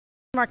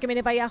Market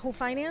Minute by Yahoo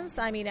Finance.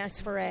 I'm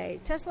Ines Ferre.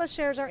 Tesla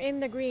shares are in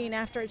the green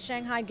after its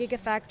Shanghai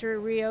Gigafactory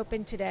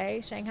reopened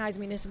today. Shanghai's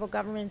municipal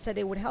government said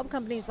it would help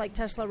companies like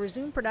Tesla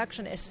resume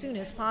production as soon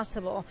as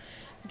possible,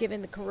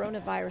 given the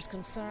coronavirus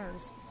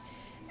concerns.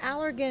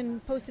 Allergan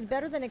posted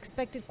better than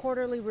expected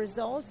quarterly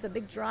results. The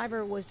big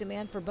driver was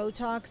demand for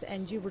Botox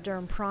and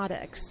Juvederm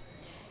products.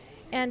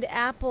 And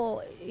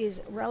Apple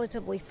is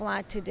relatively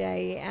flat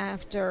today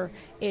after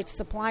its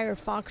supplier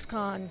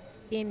Foxconn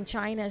in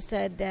China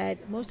said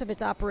that most of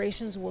its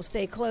operations will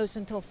stay closed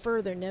until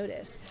further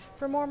notice.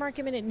 For more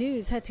Market Minute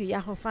news, head to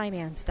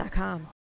yahoofinance.com.